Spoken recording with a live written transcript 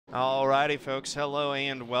Alrighty, folks. Hello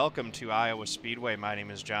and welcome to Iowa Speedway. My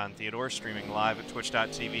name is John Theodore, streaming live at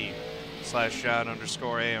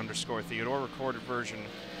twitch.tv/John_A_Theodore. Recorded version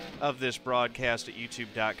of this broadcast at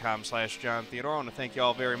youtube.com/John Theodore. I want to thank you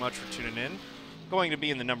all very much for tuning in. Going to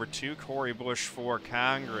be in the number 2, Corey Bush for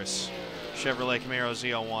Congress, Chevrolet Camaro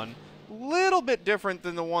ZL1. Little bit different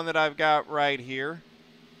than the one that I've got right here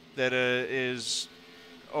that is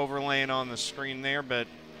overlaying on the screen there, but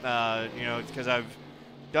you know, because I've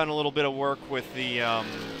done a little bit of work with the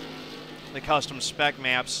custom spec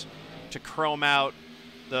maps to chrome out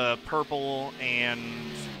the purple and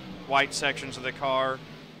white sections of the car,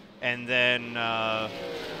 and then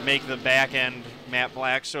make the back end matte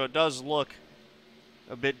black, so it does look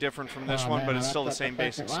a bit different from this one, but it's still the same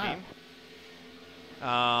basic scheme.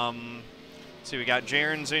 Let's see, we got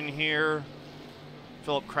Jaron's in here.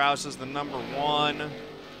 Philip Kraus is the number 1.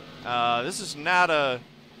 This is not a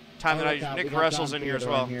time that I... Nick Coressel's in here as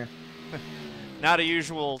well. Not a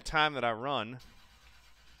usual time that I run,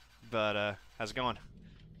 but how's it going?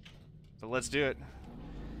 So let's do it.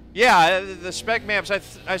 Yeah, the spec maps,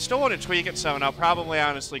 I still want to tweak it some, and I'll probably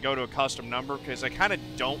honestly go to a custom number because I kind of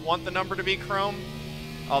don't want the number to be chrome.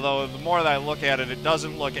 Although the more that I look at it, it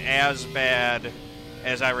doesn't look as bad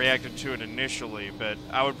as I reacted to it initially, but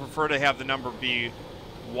I would prefer to have the number be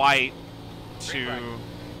white to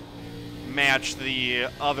match the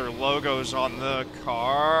other logos on the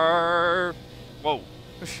car. Whoa.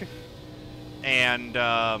 And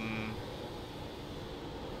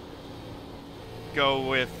go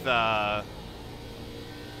with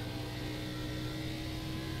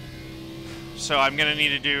so I'm gonna need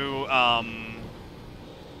to do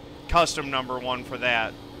custom number 1 for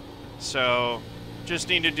that. So just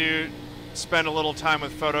need to spend a little time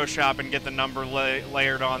with Photoshop and get the number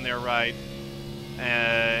layered on there right.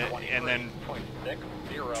 And then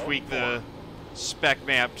tweak the spec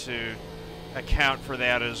map to account for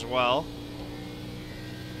that as well.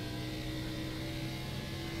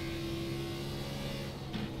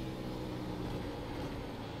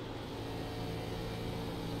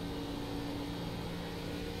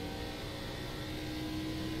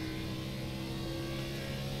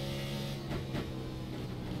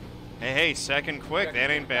 Hey, second quick,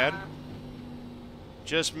 that ain't bad.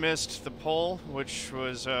 Just missed the pole, which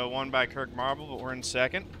was won by Kirk Marble, but we're in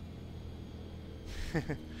second.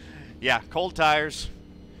 Yeah, cold tires,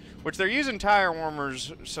 which they're using tire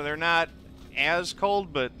warmers, so they're not as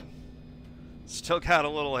cold, but still got a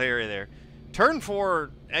little hairy there. Turn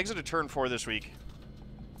 4, exited turn 4 this week.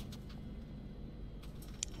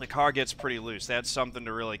 The car gets pretty loose. That's something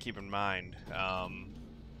to really keep in mind.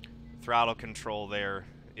 Throttle control there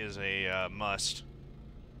is a must.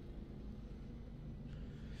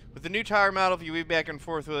 With the new tire model, if you weave back and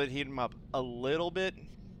forth with it, heat them up a little bit.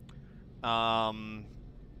 I'm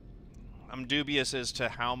dubious as to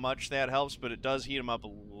how much that helps, but it does heat them up a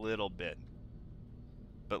little bit.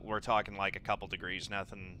 But we're talking like a couple degrees,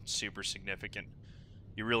 nothing super significant.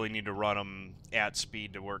 You really need to run them at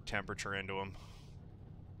speed to work temperature into them.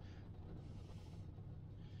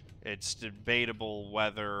 It's debatable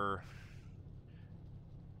whether...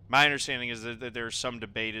 My understanding is that there's some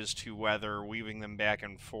debate as to whether weaving them back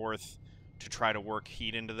and forth to try to work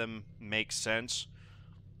heat into them makes sense,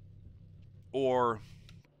 or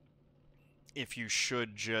if you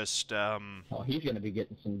should just, oh, he's going to be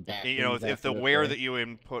getting some back. You know, if the wear that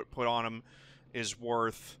you put on him is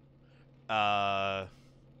worth the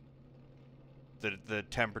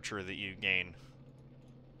temperature that you gain.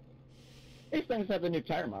 These things have the new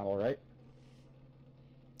tire model, right?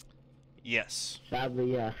 Yes.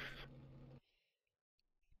 Sadly,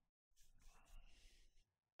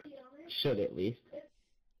 should at least.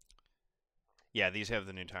 Yeah, these have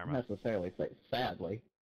the new tire model. Not necessarily say sadly.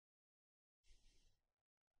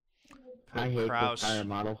 I hate Kraus the tire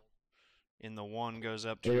model. In the 1 goes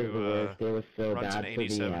up to to was so runs an bad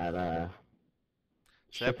 87.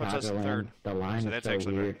 So that puts us in 3rd. The line so is that's so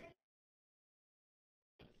actually weird.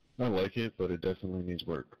 I like it, but it definitely needs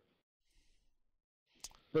work.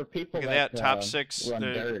 For people Look at that, top 6. run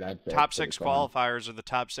The dirt, I'd say top it's 6 pretty fun. qualifiers are the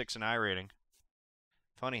top 6 in iRating.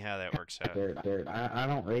 Funny how that works out. Dirt. I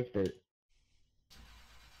don't race dirt.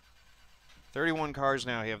 31 cars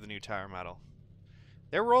now have the new tire model.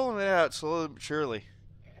 They're rolling it out slowly but surely.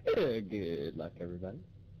 Good luck, everybody.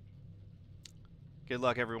 Good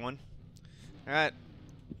luck, everyone. All right,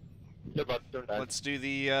 let's do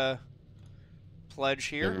the pledge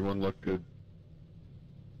here. Everyone look good.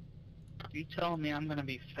 You telling me I'm going to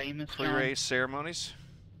be famous? Pre-race ceremonies.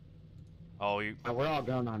 Oh, you. We're all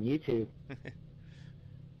going on YouTube.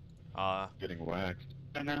 Getting waxed.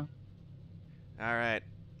 I know. All right.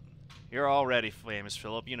 You're already famous,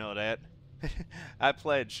 Philip. You know that. I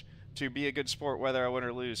pledge to be a good sport whether I win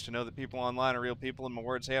or lose, to know that people online are real people and my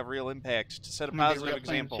words have real impact, to set a positive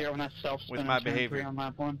example with my behavior,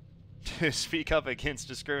 to speak up against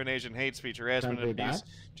discrimination, hate speech, harassment, and abuse,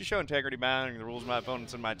 to show integrity by honoring the rules of my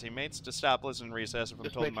opponents and my teammates, to stop, listen, and reassess if I'm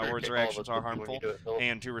told that my words or actions are harmful,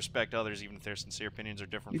 and to respect others even if their sincere opinions are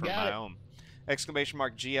different from my own. Exclamation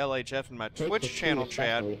mark GLHF in my Twitch channel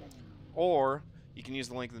chat, or you can use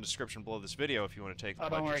the link in the description below this video if you want to take the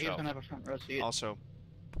pledge yourself. He's gonna have a front row seat. Also,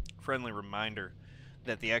 friendly reminder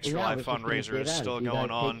that the Extra Life fundraiser is still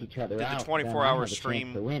going on. Did the 24-hour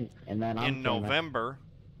stream in November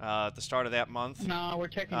at the start of that month. No, we're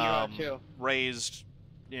taking you out too. Raised,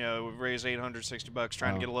 you know, we raised $860,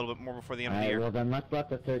 trying to get a little bit more before the end of the year. Well, then let's let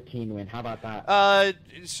the 13 win. How about that?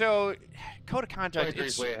 So code of conduct,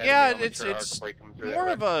 it's more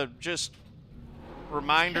of a just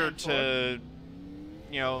reminder to,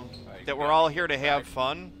 you know, that we're all here to have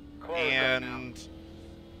fun, and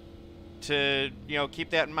to, you know,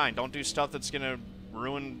 keep that in mind. Don't do stuff that's going to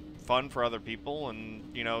ruin fun for other people,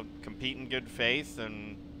 and, you know, compete in good faith,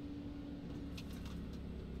 and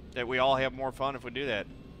that we all have more fun if we do that.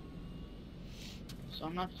 So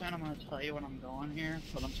I'm not saying I'm going to tell you when I'm going here,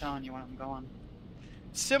 but I'm telling you when I'm going.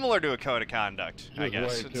 Similar to a code of conduct, I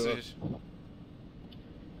guess.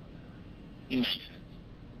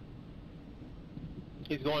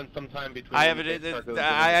 He's going sometime between. I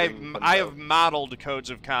have modeled codes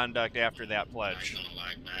of conduct after that pledge.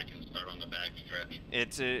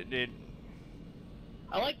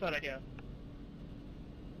 I like that idea.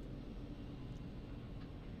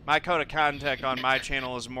 My code of conduct on my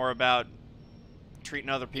channel is more about treating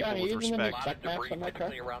other people with respect.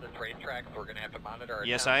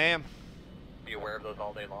 Yes, I am. Be aware of those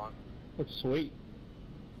all day long. That's sweet.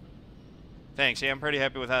 Thanks. Yeah, I'm pretty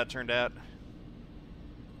happy with how it turned out.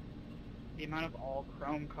 The amount of all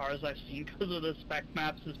chrome cars I've seen because of the spec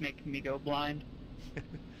maps is making me go blind.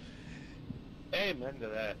 Amen to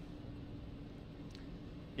that.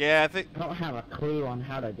 Yeah, I think I don't have a clue on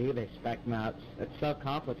how to do the spec maps. It's so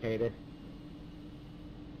complicated.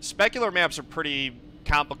 specular maps are pretty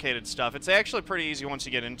complicated stuff. It's actually pretty easy once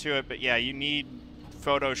you get into it, but yeah, you need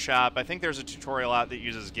Photoshop. I think there's a tutorial out that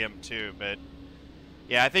uses GIMP too, but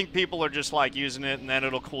yeah, I think people are just like using it and then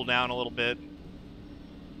it'll cool down a little bit.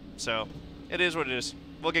 So, it is what it is.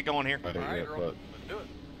 We'll get going here. I didn't get, but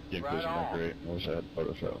GIMP isn't that great. I wish I had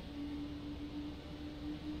Photoshop.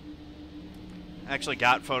 I actually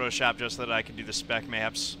got Photoshop just so that I could do the spec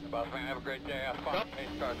maps. Have a great day. Have fun.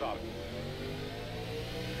 Starts off.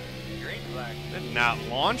 Green flag. Did not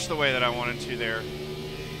launch the way that I wanted to there.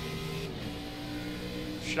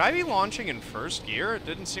 Should I be launching in first gear? It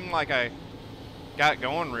didn't seem like I got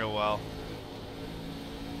going real well.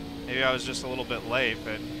 Maybe I was just a little bit late,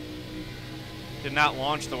 but did not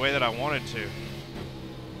launch the way that I wanted to.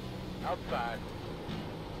 Outside.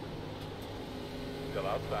 Still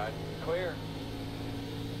outside. Clear.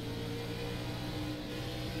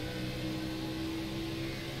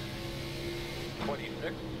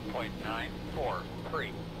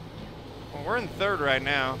 .943. Well, we're in third right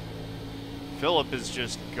now. Philip is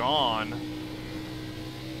just gone.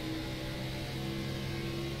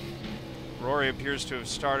 Rory appears to have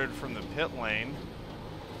started from the pit lane.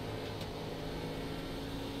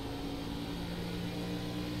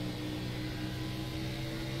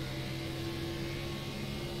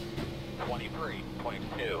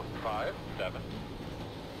 .257.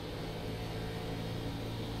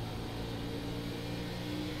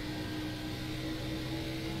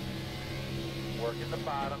 Working the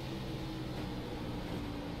bottom.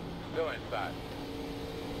 Still inside.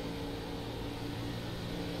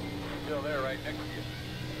 Still there right next to you.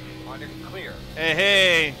 On your clear. Hey,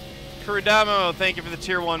 hey. Kuridamo, thank you for the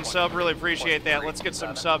tier 1 sub. Really appreciate that. Let's get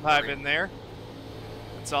some sub hype in there.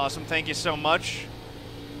 That's awesome. Thank you so much.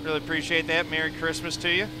 Really appreciate that. Merry Christmas to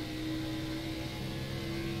you.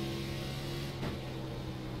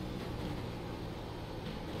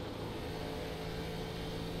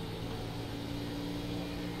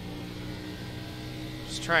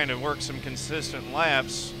 Just trying to work some consistent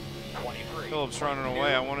laps. Philip's running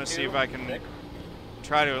away. I want to see if I can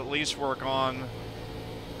try to at least work on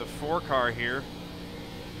the 4 car here.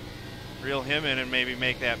 Reel him in and maybe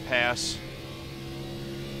make that pass.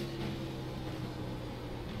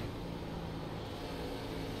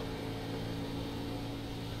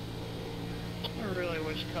 I really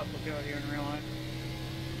wish Cup would go here in real life.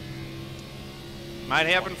 Might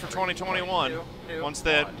happen for 2021. Once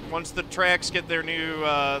the tracks get their new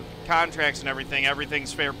contracts and everything,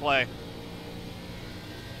 everything's fair play.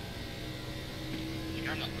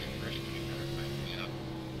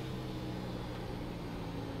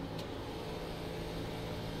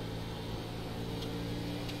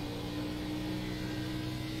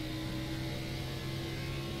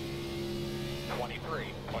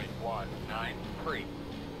 23.193.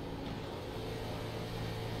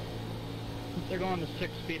 If they're going to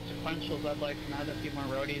 6-speed sequentials, I'd like to add a few more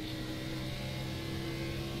roadies.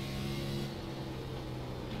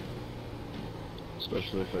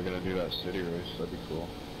 Especially if they're gonna do that city race, that'd be cool.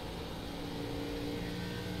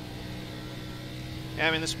 Yeah,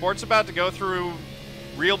 I mean, the sport's about to go through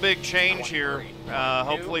real big change here,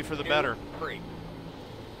 hopefully for the better.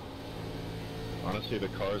 Honestly, the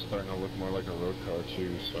car is starting to look more like a road car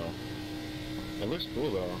too, so it looks cool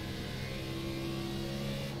though.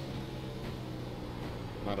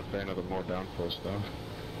 Not a fan of the more downforce though.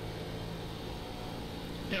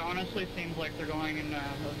 It honestly seems like they're going in a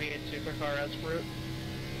V8 supercar-esque route.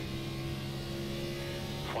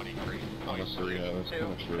 23. Honestly, yeah, that's kind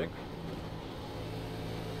of true.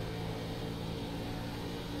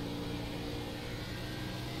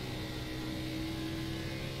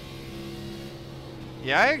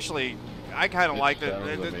 Yeah, I kind of like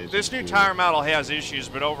this new tire model has issues,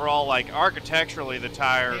 but overall, like, architecturally, the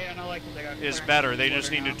tire is better. They just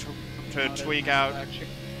need to tweak out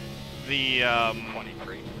the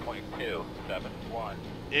 23.271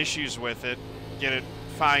 issues with it, get it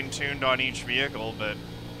fine-tuned on each vehicle, but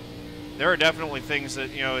there are definitely things that,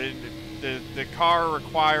 you know, the car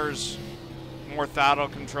requires more throttle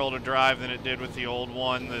control to drive than it did with the old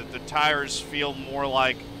one. The tires feel more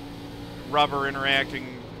like rubber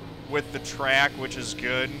interacting with the track, which is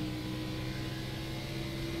good.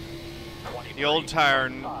 The old tire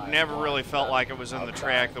never really felt like it was in the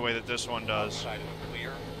track the way that this one does.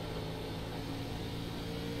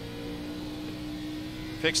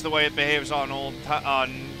 Fix the way it behaves on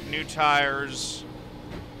new tires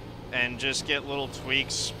and just get little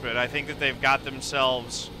tweaks, but I think that they've got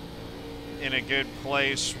themselves in a good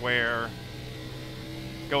place where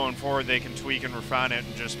going forward they can tweak and refine it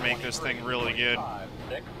and just make this thing really good.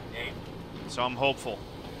 So I'm hopeful,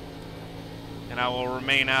 and I will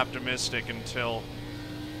remain optimistic until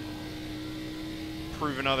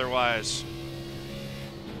proven otherwise.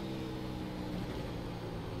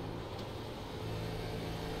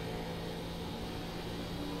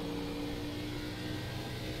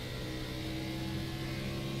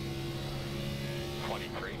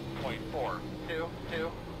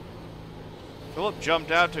 Philip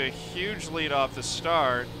jumped out to a huge lead off the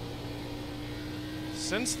start.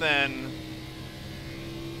 Since then,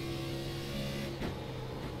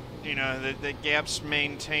 you know, the gap's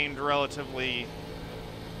maintained relatively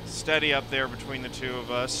steady up there between the two of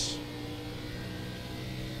us.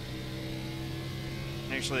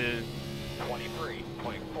 Actually,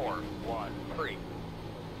 23.413.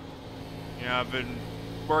 You know, I've been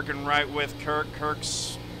working right with Kirk. Kirk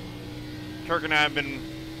and I have been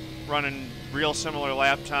running real similar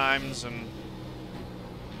lap times, and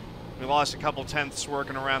we lost a couple tenths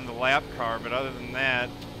working around the lap car, but other than that,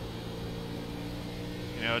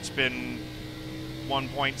 you know, it's been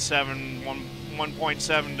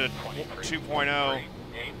 1.7 to 2.0.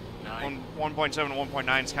 1.7 to 1.9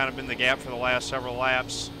 has kind of been the gap for the last several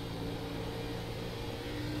laps.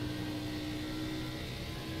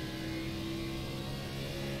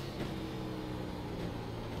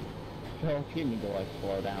 Phil, you need to like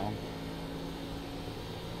slow down.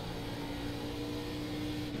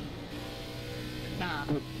 Nah.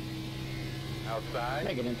 Outside.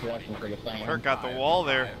 Make it interesting for the fan. Kirk got the wall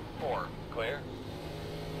there. 4, clear.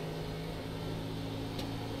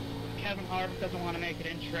 Kevin Harvick doesn't want to make it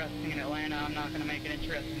interesting in Atlanta. I'm not going to make it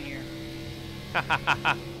interesting here.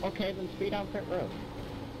 Okay, then speed on pit road.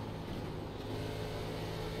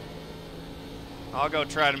 I'll go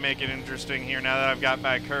try to make it interesting here now that I've got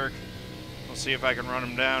by Kirk. We'll see if I can run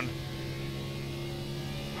him down.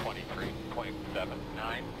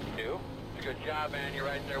 23.792. Good job, man. You're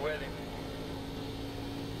right there with him.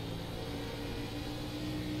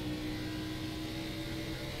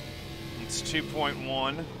 It's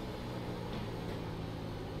 2.1.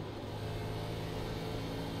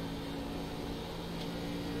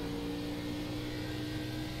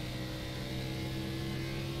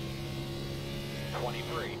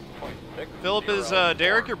 Philip, is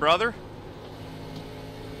Derek your brother?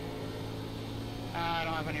 I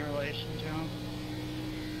don't have any relation to him.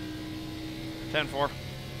 10-4.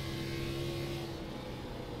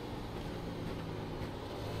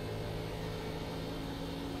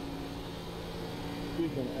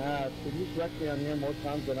 He's an ass, but he's wrecked me on here more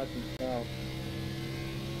times than I can count.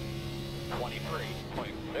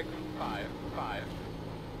 23.655.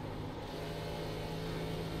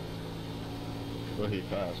 Well, he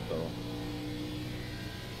fast though.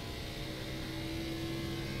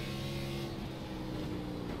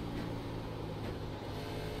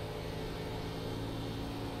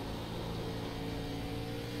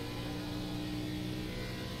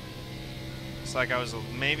 Looks like I was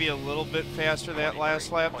maybe a little bit faster that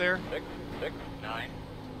last lap there. 669.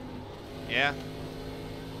 Yeah.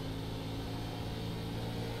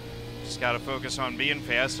 Just got to focus on being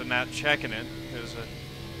fast and not checking it, because I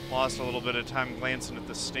lost a little bit of time glancing at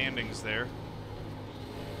the standings there.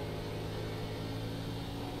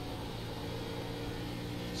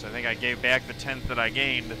 So I think I gave back the 10th that I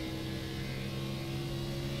gained.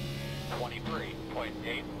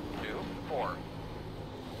 23.824.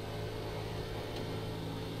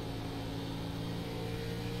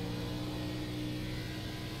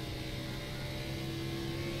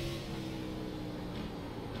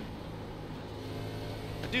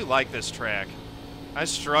 I do like this track. I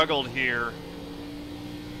struggled here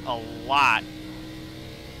a lot,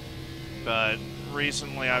 but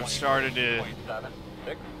recently I've started to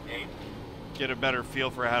get a better feel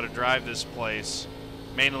for how to drive this place.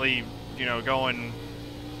 Mainly, you know, going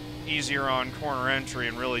easier on corner entry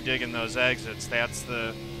and really digging those exits. That's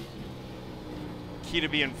the key to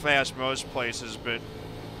being fast most places, but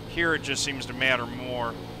here it just seems to matter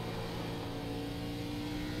more.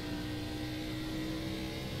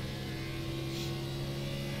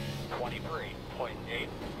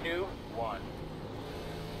 .821.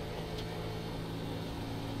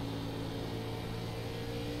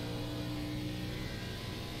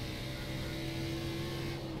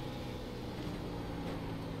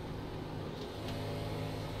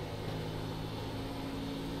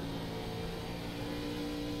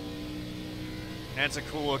 That's a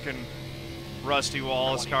cool looking Rusty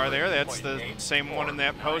Wallace car there. That's the same one in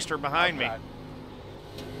that poster behind me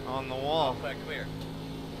on the wall. Clear.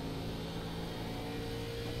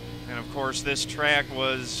 And of course this track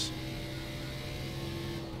was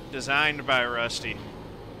designed by Rusty,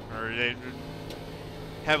 or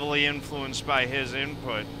heavily influenced by his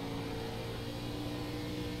input.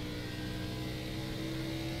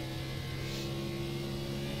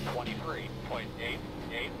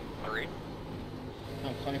 .883.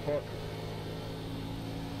 No, 24.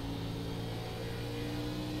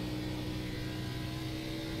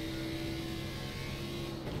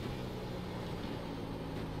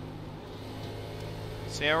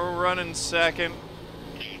 See how we're running second.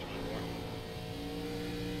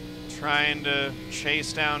 Trying to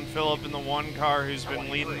chase down Philip in the one car who's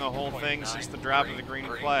been leading the whole thing since the drop of the green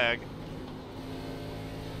flag.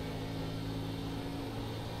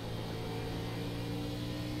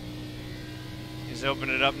 He's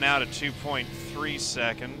opened it up now to 2.3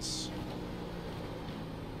 seconds.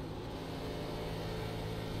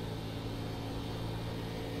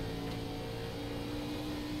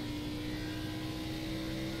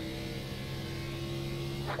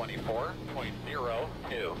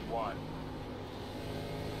 .021.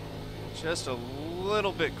 Just a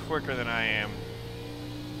little bit quicker than I am.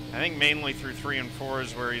 I think mainly through 3 and 4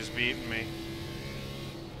 is where he's beaten me.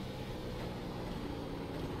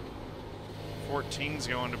 14's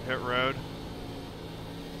going to pit road.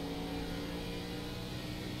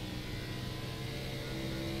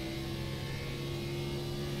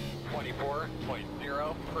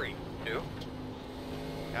 .032.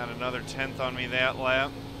 Got another 10th on me that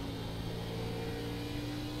lap.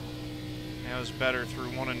 That was better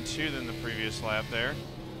through 1 and 2 than the previous lap there.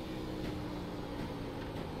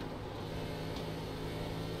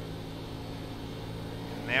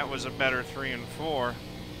 And that was a better 3 and 4.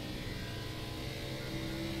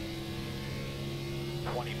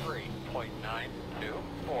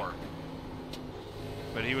 23.924.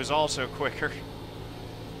 But he was also quicker.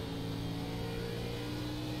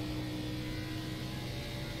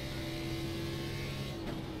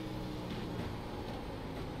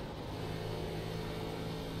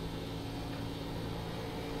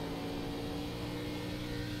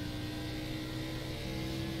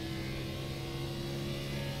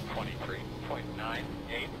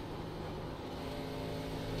 .98.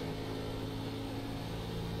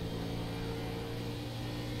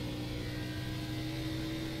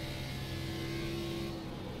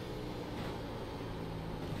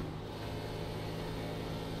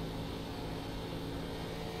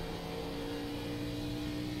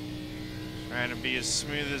 Trying to be as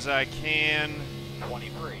smooth as I can.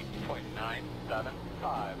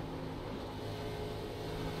 23.975.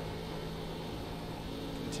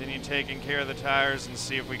 Continue taking care of the tires and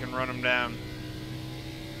see if we can run them down.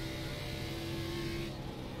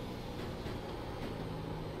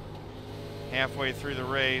 Halfway through the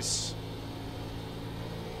race.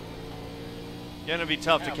 Gonna be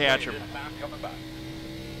tough to catch him.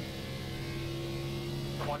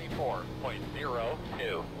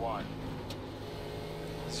 24.021.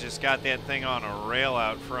 He's just got that thing on a rail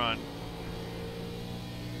out front.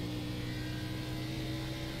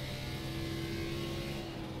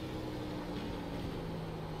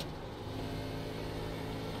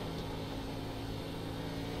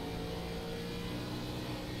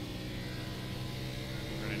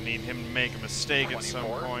 expecting him to make a mistake at some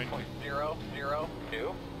point.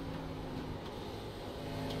 24.002.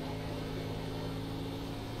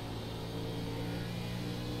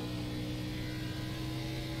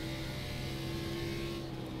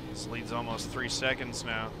 His lead's almost 3 seconds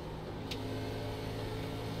now.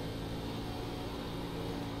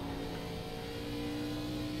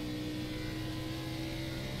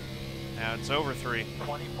 Now it's over 3.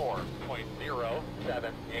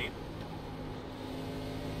 24.078.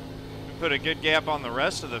 We put a good gap on the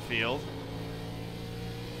rest of the field.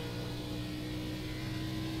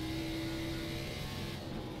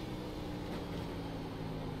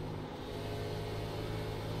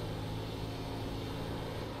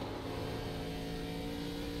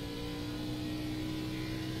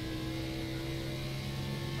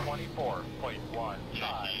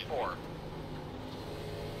 .154.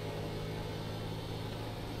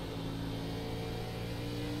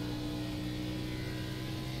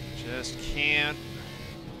 Just can't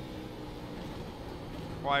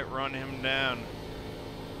quite run him down.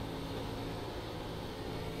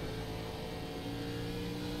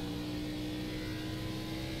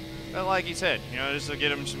 But like he said, you know, this will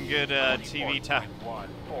get him some good TV time.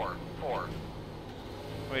 144.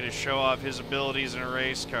 Way to show off his abilities in a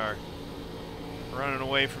race car. Running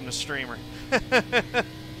away from the streamer. .24.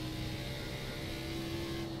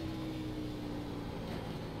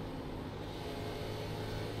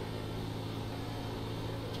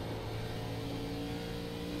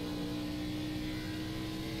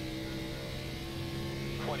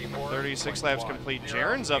 36 laps complete.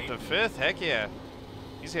 Jaron's up to 5th. Heck yeah.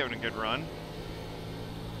 He's having a good run.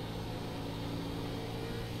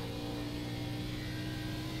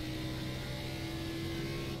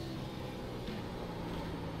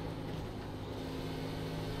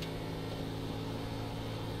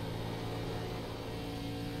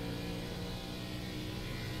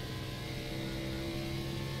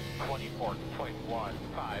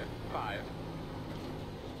 .155.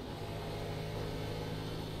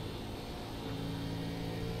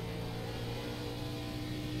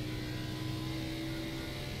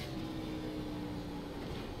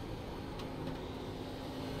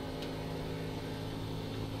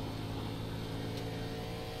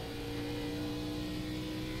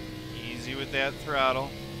 Easy with that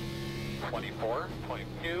throttle.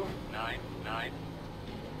 24.299.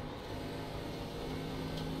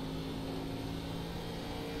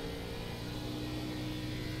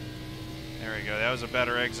 There we go. That was a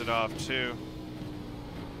better exit off, too.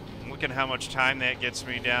 Look at how much time that gets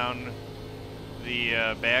me down the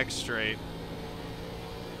back straight.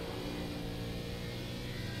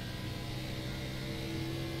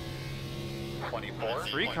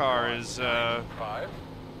 Three car is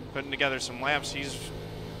putting together some laps. He's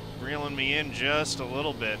reeling me in just a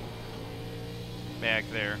little bit back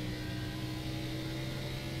there.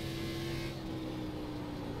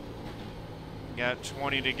 Got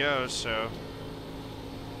 20 to go, so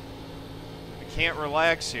I can't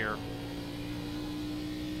relax here.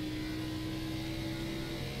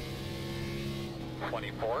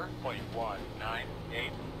 .198.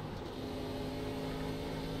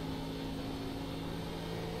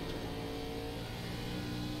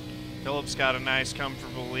 Philip's got a nice,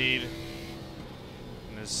 comfortable lead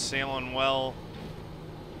and is sailing well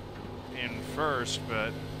in first,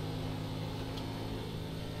 but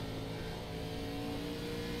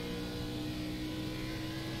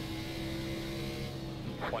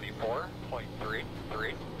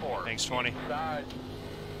 .24.334. thanks, 20. Inside.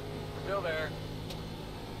 Still there.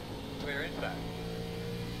 Clear inside.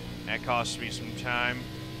 That cost me some time.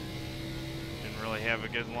 Didn't really have a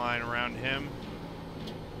good line around him.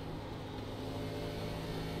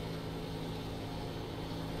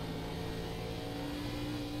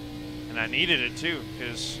 And I needed it too,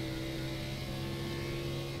 because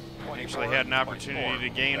I actually had an opportunity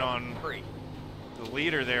to gain on the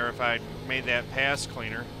leader there if I'd made that pass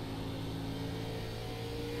cleaner.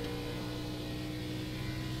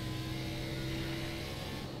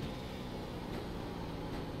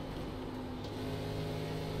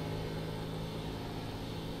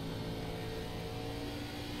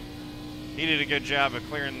 He did a good job of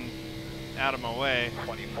clearing out of my way.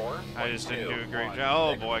 24. I just didn't do a great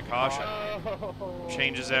job. Oh boy, caution.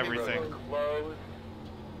 Changes everything.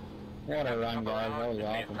 What a run, guys. That was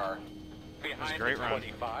awesome. It was a great run.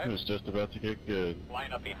 It was just about to get good.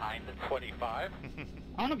 Line up behind the 25.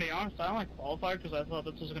 I want to be honest, I only qualified because I thought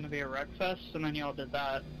this was going to be a wreck fest, and then y'all did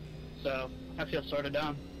that. So, I feel sort of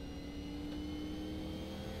down.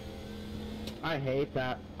 I hate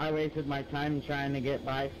that. I wasted my time trying to get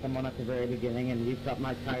by someone at the very beginning and used up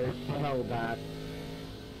my tires so bad.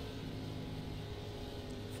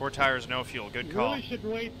 4 tires, no fuel. Good You call. really should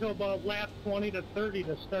wait till about lap 20 to 30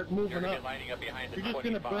 to start moving up. Lining up behind the You're just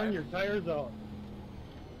going to 25. burn your tires out.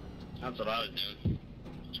 That's what I was doing.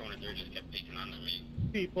 23 just kept peeking onto me.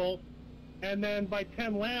 People, and then by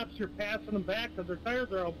 10 laps, you're passing them back because their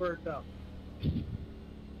tires are all burnt up.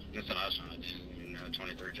 That's what I was trying to do. You know,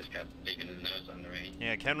 23 just kept peeking his nose under me.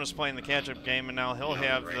 Yeah, Ken was playing the catch-up game, and now he'll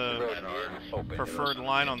have the preferred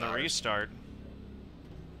line on the restart.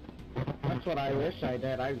 That's what I wish I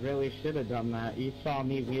did. I really should have done that. You saw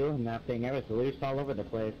me viewing that thing. It was loose all over the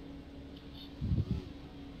place.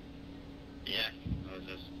 Yeah, I was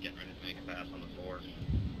just getting ready to make a pass on the 4.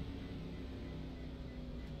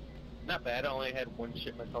 Not bad. I only had one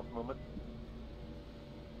shit myself moment.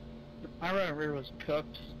 My right rear was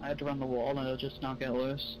cooked. I had to run the wall and it'll just not get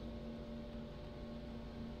loose.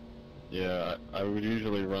 Yeah, I would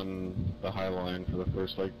usually run the high line for the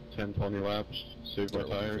first like 10, 20 laps, save my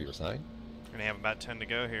tires. Gonna have about 10 to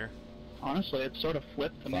go here. Honestly, it sort of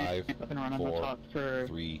flipped for me. 5, I've been running the 4, top for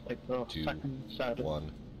 3, like the 2, second set.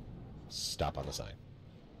 1. Stop on the sign.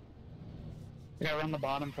 I run the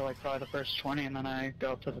bottom for like probably the first 20 and then I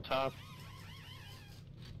go up to the top.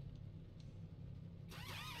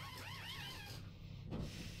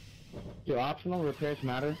 Do optional repairs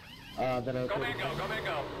matter? That are Go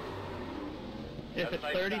Mango. If That's it's a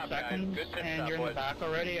nice 30 job, guys. seconds Good pit and stop, you're in the boys. back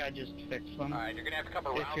already, I just fix them. Alright, you're gonna have to come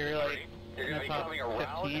around If you're the like 30. You're in gonna the be top coming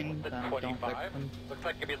around 15, the then don't fix 25. them. Looks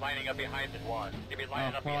like you'll be lining up behind at 1. You'll be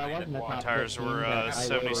lining up well, I behind wasn't at the 1. top Tires 15, were but I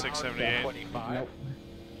 76, was- 78. 25. Nope.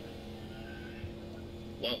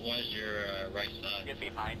 What was your right side? Get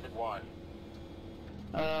behind at 1.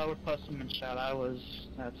 We're posting in chat. I was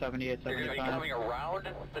at 78, You're gonna be 75. coming around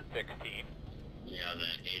the 16. Yeah,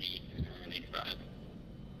 the 80 and 85.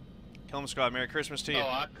 Killam Squad, Merry Christmas to you. Oh,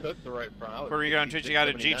 I cooked the right front. I was Where are you going, Twitch? You got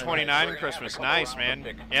a 79. G29 in Christmas. Nice, man.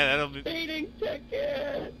 Yeah, that'll be... Speeding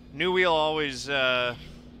ticket! New wheel always improves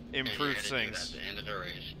Maybe I had to do that things. at the end of the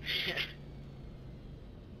race.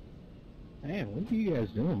 Man, what are you guys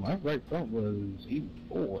doing? My right front was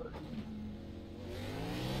 84.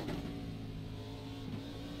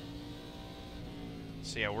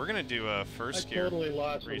 So yeah, we're gonna do a first I gear totally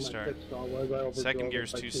lost restart. what my pit stall was. I overdrove Second it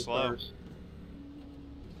gear's by too 2 slow. cars.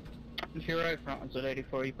 If your right front was at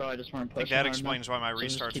 84, you probably just weren't I think pushing that hard explains enough. why my So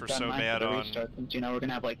just restarts keep were that in so mind for bad the on... restart, since, you know, we're going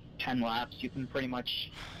to have like 10 laps. You can pretty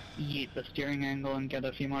much eat the steering angle and get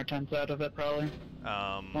a few more tenths out of it, probably.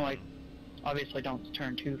 Well, like, obviously don't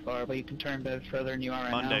turn too far, but you can turn a bit further than you are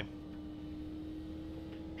right Monday. now.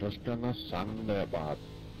 Just gonna Sunday, bot.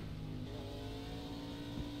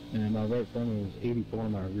 And my right front was 84,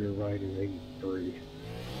 my rear right is 83.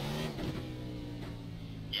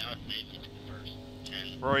 Yeah, I was maybe the first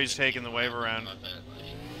 10. Rory's taking the wave around. Oh,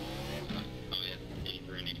 yeah,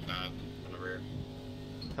 83 and 85 on the rear.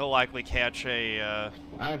 He'll likely catch a...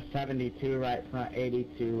 I was 72 right front,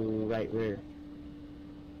 82 right rear.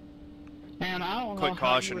 Man, I don't Quick know how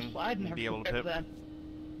caution, you were sliding be able to everywhere pit. then.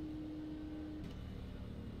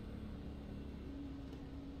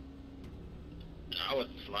 No, I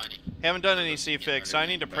wasn't sliding. Haven't done any C-Fix. I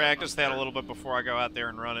need to practice that a little bit before I go out there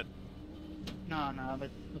and run it. No,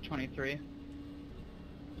 the 23.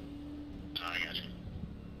 Oh, I got you.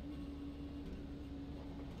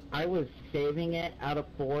 I was saving it out of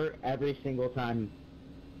 4 every single time.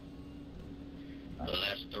 The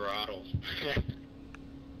less throttle.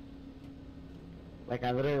 Like,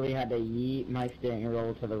 I literally had to yeet my steering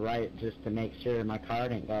roll to the right just to make sure my car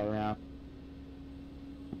didn't go around.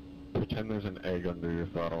 Pretend there's an egg under your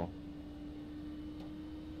throttle.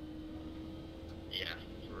 Yeah,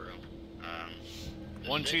 for real.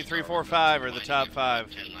 1, 2, 3, 4, 5 are the top 5.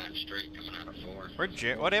 10 laps straight coming out of 4.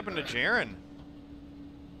 What happened to Jaron?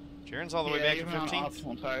 Jaron's all the way back to even on 15th.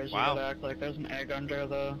 optional tires, Wow. you gotta act like there's an egg under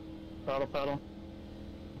the throttle pedal.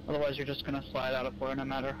 Otherwise, you're just gonna slide out of 4 no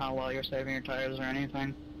matter how well you're saving your tires or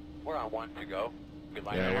anything. We're on 1 to go. Be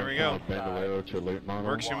lining Yeah, up here we go. Bandolero to late model.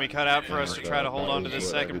 Work's gonna be cut out for us to try to hold on to this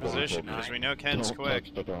second Everyone position, told me. because we know Ken's Don't quick.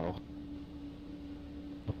 touch the dial.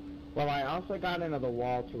 Well, I also got into the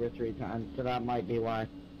wall 2 or 3 times, so that might be why.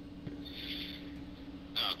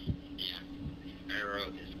 Oh, yeah. Aero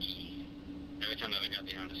is key. Every time that I got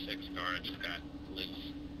behind the 6 car, it just got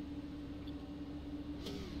loose.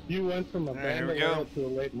 You went from a Alright, here we Bandolero go. to a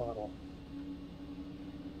late model.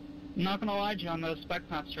 I'm not gonna lie, John, those spec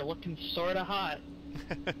maps are looking sorta hot.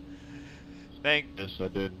 Thank. Yes, I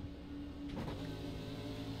did.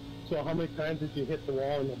 So how many times did you hit the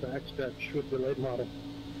wall in the backstretch with the late model?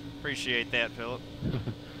 Appreciate that, Philip.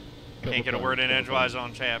 Can't get a word in edgewise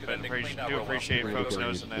on chat, but do appreciate folks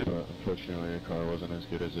noticing that. But unfortunately, the car wasn't as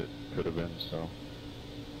good as it could have been, so.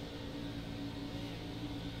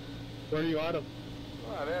 Where are you out of?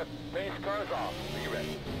 Well, that base car's off. Are you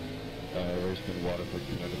ready? Raced in Waterford,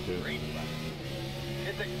 Connecticut.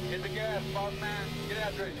 Hit the gas, boss man. Get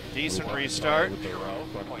after it. Decent restart.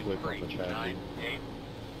 0.398.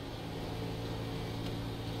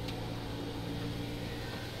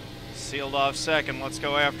 Sealed off second. Let's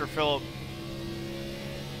go after Philip.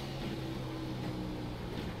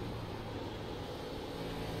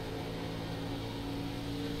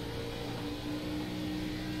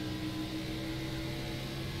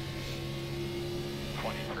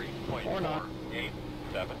 Or not. 8,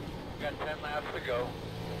 7. Got 10 laps to go.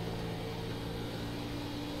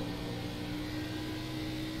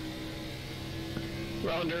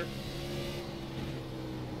 Rounder.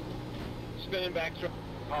 Spinning back.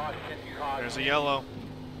 Caution, caution. There's a yellow.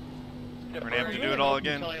 We're gonna have to do it all I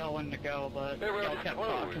again. tell y'all when to go, but y'all kept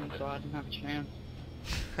talking, so I didn't have a chance.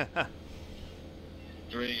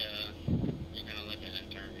 3, you're gonna look at it,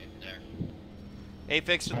 turn it there. A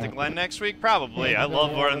fixed at the Glen next week? Probably. I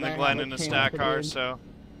love running the Glen in a stock car, so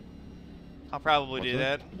I'll probably do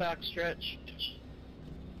that. Back stretch.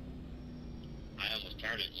 I almost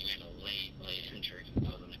started. You made a late entry. I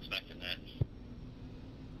wasn't expecting that.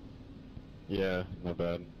 Yeah, not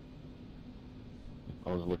bad.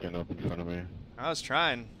 I was looking up in front of me. I was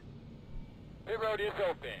trying. Pit road is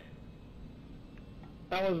open.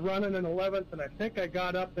 I was running in 11th, and I think I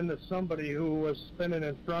got up into somebody who was spinning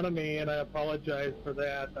in front of me, and I apologize for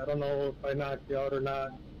that. I don't know if I knocked you out or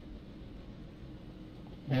not.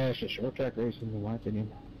 Yeah, it's just short track racing, in my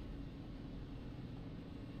opinion.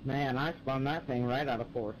 Man, I spun that thing right out of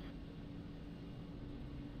fourth.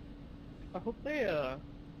 I hope they, for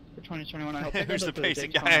 2021, I hope they Who's go the to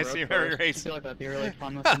pacing Daytona guy? I Road see him Course. every race. I feel like that'd be really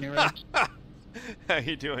fun with the new roads. How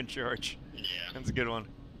you doing, George? Yeah. That's a good one.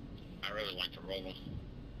 I really like to roll them.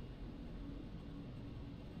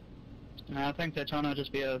 And I think Daytona would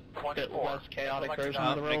just be a bit 24. less chaotic version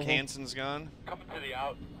Oh, of the Nick Roval. Hanson's gone. Coming to the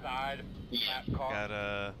outside. Lap car. Got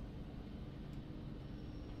a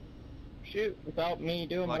Shoot, without me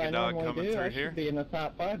doing Like what a I dog normally coming do, through I here. should be in the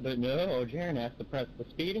top 5, but no, Jaron has to press the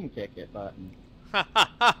speeding ticket button.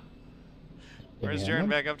 Where's Jaron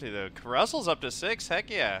back up to, though? Corressel's up to 6? Heck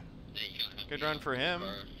yeah. Good run for him.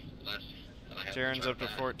 Jaron's up to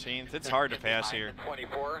 14th. It's hard to pass here.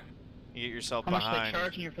 24. You get yourself How much are they behind.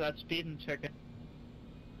 charging you for that speeding ticket?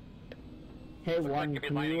 Hey, Looks like one, you'll be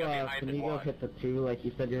can lining you, up behind can the you go wall. hit the 2 like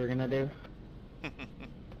you said you were gonna do?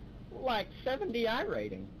 Like 70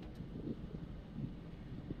 iRating.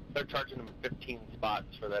 They're charging them 15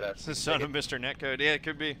 spots for that. It's the son of Mr. Netcode. Yeah, it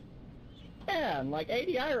could be. Yeah, and like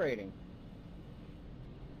 80 iRating.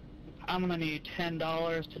 I'm gonna need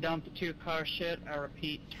 $10 to dump the 2-car shit. I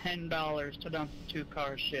repeat, $10 to dump the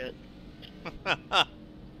 2-car shit. Alright,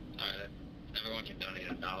 everyone can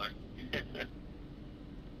donate $1.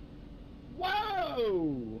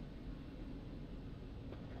 Whoa!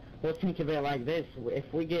 Well, think of it like this.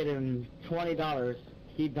 If we get him $20,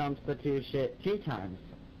 he dumps the 2 shit 2 times.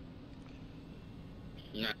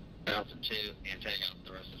 No, out the 2 and take out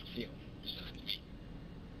the rest of the fuel.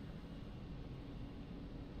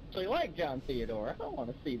 So you like John Theodore? I don't want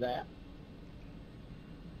to see that.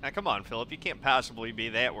 Now, come on, Philip. You can't possibly be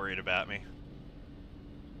that worried about me.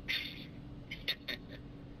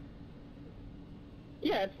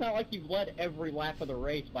 Yeah, it's not like you've led every lap of the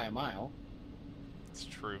race by a mile. It's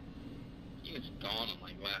true. He was gone on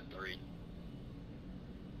like lap 3.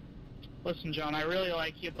 Listen, John, I really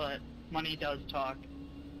like you, but money does talk.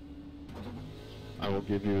 I will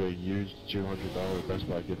give you a used $200 Best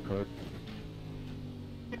Buy gift card.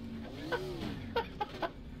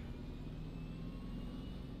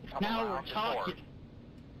 Now we're talking.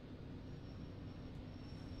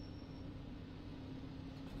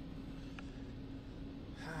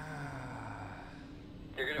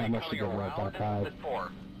 You're How going to much be to coming go right around by 5? the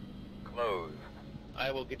 4. Close.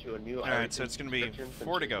 I will get you a new. Alright, so it's gonna be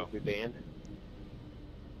 4 to go. Banned.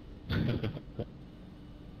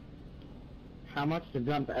 How much to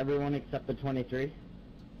dump everyone except the 23?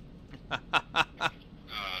 I'll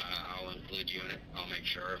include you in it. I'll make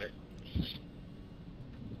sure of it.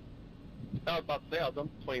 I was about to say I'll dump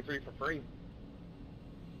 23 for free.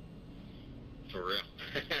 For real.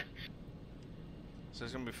 So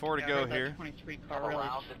there's going to be 4 to Yeah, go I heard that here. 23 Come car really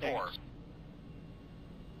around the 4. stinks.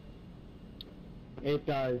 It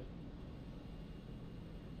does.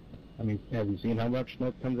 I mean, have you seen how much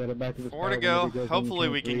smoke comes out of the back of the 4 to go. Hopefully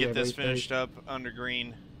we can get this finished up under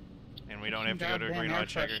green, and we don't have to go to a Goddamn green air light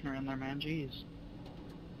checker. freshener in there, man. Jeez.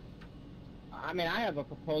 I mean, I have a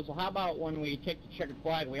proposal. How about when we take the checkered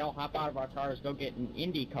flag, we all hop out of our cars, go get in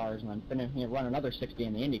Indy cars, and then finish, run another 60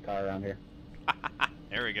 in the Indy car around here.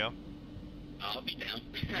 There we go. I'll be down.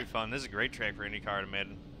 It'll be fun. This is a great track for IndyCar, I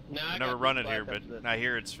imagine. Nah, I've never run it here, but I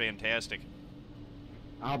hear it's fantastic.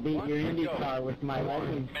 I'll beat your Indy car with my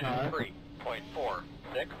license car.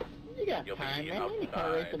 3.46. You got time, man. Indy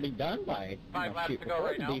car race will be done by 5 laps shoot, to go before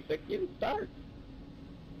right the now. B6 even starts.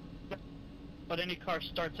 But IndyCar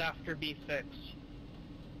starts after B6.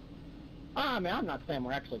 I mean, I'm not saying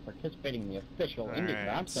we're actually participating in the official Indy car.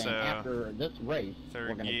 I'm saying so after this race, we're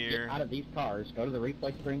third going to gear. get out of these cars, go to the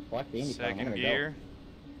replay screen, select the Indy car, and Second we're gonna gear.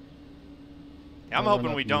 go. I'm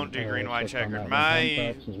hoping we don't do green, white, checkered.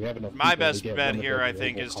 My best bet here, I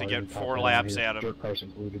think, is to get 4 laps at him.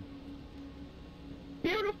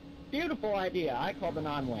 Beautiful, beautiful idea. I call the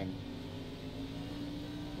non-wing.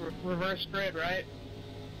 Reverse grid, right?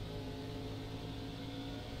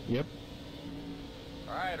 Yep.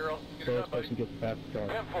 All right, Earl. Get it First up, buddy. person gets the fastest car.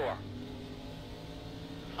 10-4.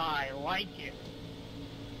 I like it.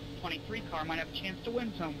 23 car might have a chance to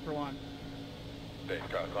win some for one. Base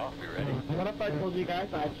car's off. Be ready. What if I told you guys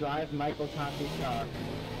I drive Michael Kline's car?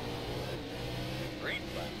 Green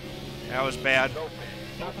flag. That was bad. Go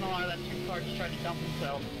Not gonna lie, that 2 car just tried to dump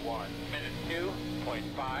himself. 1 minute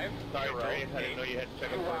 2.5. Sorry, Ray, I didn't know you had to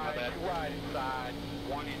check it for my bad. 2 wide inside,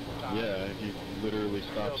 1 inside. Yeah, he literally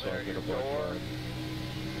stopped Still there, sign at a your black door. flag.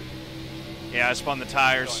 Yeah, I spun the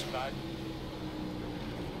tires. Go inside.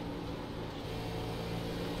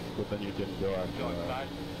 But then you didn't go after Go that. inside.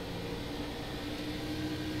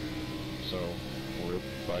 So, we're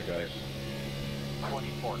bye guys.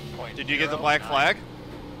 24.09. Did you get the black flag?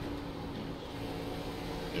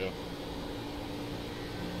 Yeah.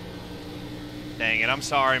 Dang it, I'm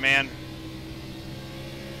sorry, man.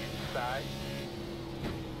 Inside.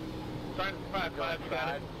 Sorry, 5, Go 5, you got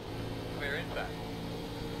it. inside. Clear inside.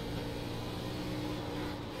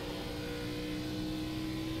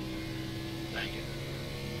 Thank you.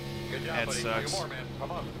 Good job, That buddy. sucks. More, man.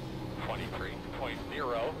 Come on.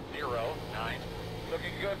 23.009.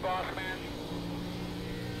 Looking good, boss man.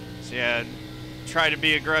 So yeah, try to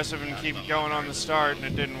be aggressive and keep going on the start, and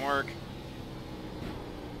it didn't work.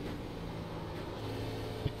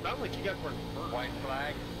 Sounds like you guys were first. White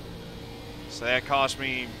flag. So that cost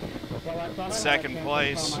me Well, I thought I Second had a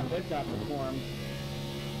place. chance to call my bid out before him.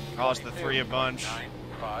 cost the 3 a bunch.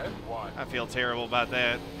 951. I feel terrible about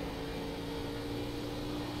that.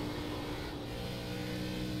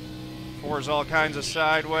 4's all kinds of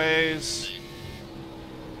sideways.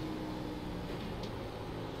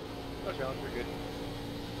 No challenge, you're good.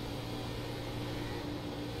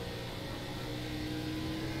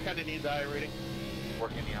 Kinda needs eye reading.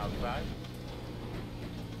 Working the outside.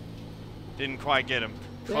 Didn't quite get him.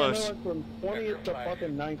 Yeah, Close. no, from 20th to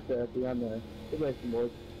fucking 9th there at the end there. Good racing,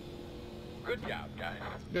 boys. Good job, guys.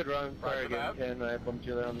 Good run. Sorry Roger again, that. Ken. I bumped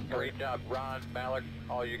you there on the start. Great job, Ron, Malik,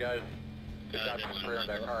 all you guys. Good job didn't clearing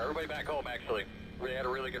that car. Everybody back home, actually. We had a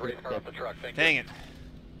really good race car off the truck. Thank Dang you. it.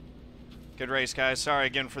 Good race, guys. Sorry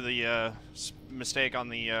again for the mistake on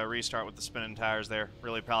the restart with the spinning tires there.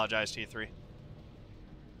 Really apologize to you 3.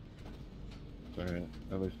 It's alright.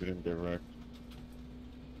 At least we didn't get wrecked.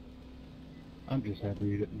 I'm just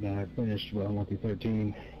happy that I finished well 1 through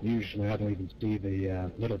 13. Usually I don't even see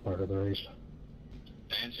the middle part of the race.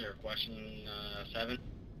 To answer question 7.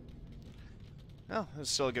 Oh, it was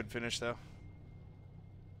still a good finish, though.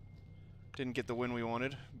 Didn't get the win we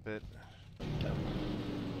wanted, but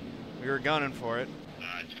we were gunning for it.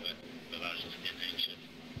 That's good. But I was just getting anxious.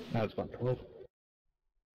 That was fun. Well,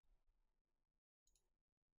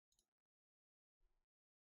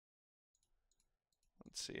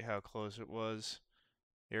 Let's see how close it was.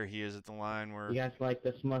 There he is at the line where... You guys like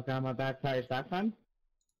the smoke on my back tires that time?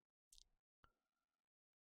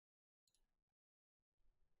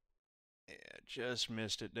 Yeah, just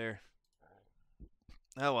missed it there.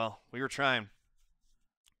 Oh well, we were trying.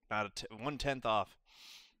 About 1/10 off.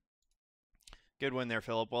 Good win there,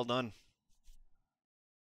 Philip. Well done.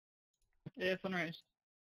 Yeah, fun race.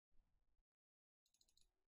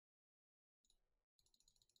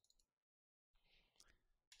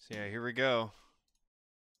 So yeah, here we go.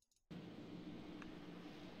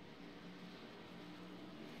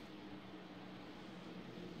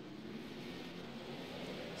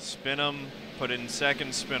 Spin them, put it in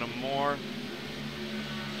second, spin them more.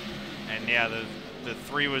 And yeah, the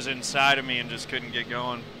 3 was inside of me and just couldn't get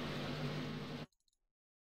going.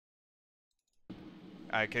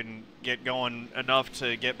 I couldn't get going enough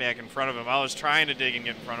to get back in front of him. I was trying to dig and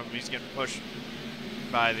get in front of him. He's getting pushed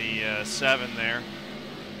by the 7 there.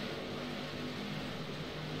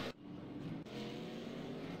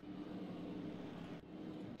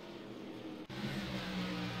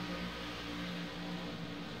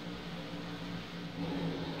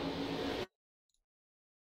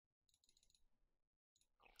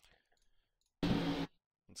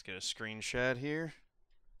 Let's get a screenshot here.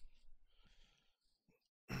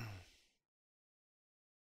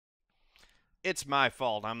 It's my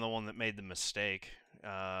fault. I'm the one that made the mistake.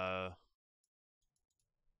 That,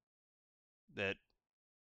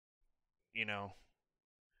 you know,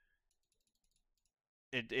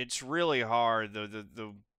 it's really hard.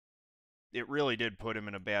 It really did put him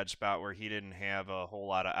in a bad spot where he didn't have a whole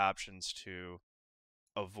lot of options to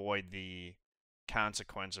avoid the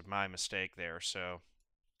consequence of my mistake there. So,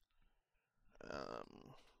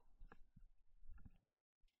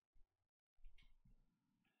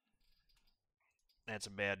 that's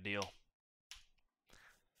a bad deal.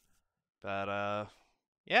 But,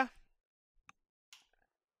 yeah.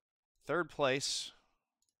 Third place.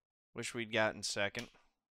 Wish we'd gotten second.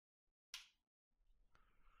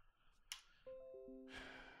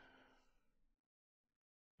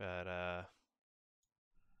 But, there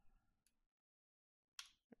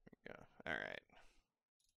we go. All right.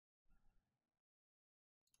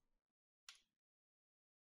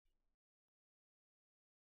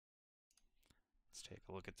 Let's take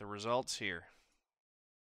a look at the results here.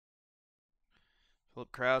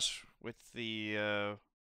 Philip Kraus with the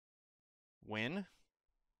win.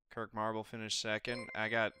 Kirk Marble finished second. I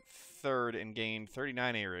got third and gained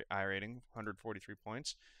 39 iRating, 143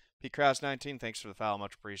 points. Pete Kraus, 19. Thanks for the foul.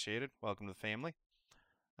 Much appreciated. Welcome to the family.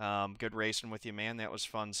 Good racing with you, man. That was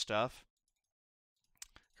fun stuff.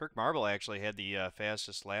 Kirk Marble actually had the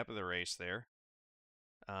fastest lap of the race there.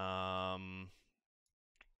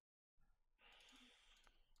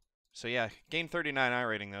 So, yeah, gained 39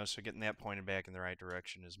 iRating, though, so getting that pointed back in the right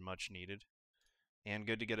direction is much needed. And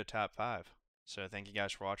good to get a top 5. So thank you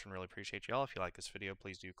guys for watching. Really appreciate y'all. If you like this video,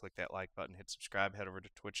 please do click that like button, hit subscribe, head over to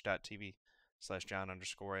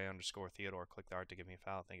twitch.tv/John_A_Theodore. Click the art to give me a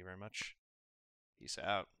follow. Thank you very much. Peace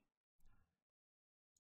out.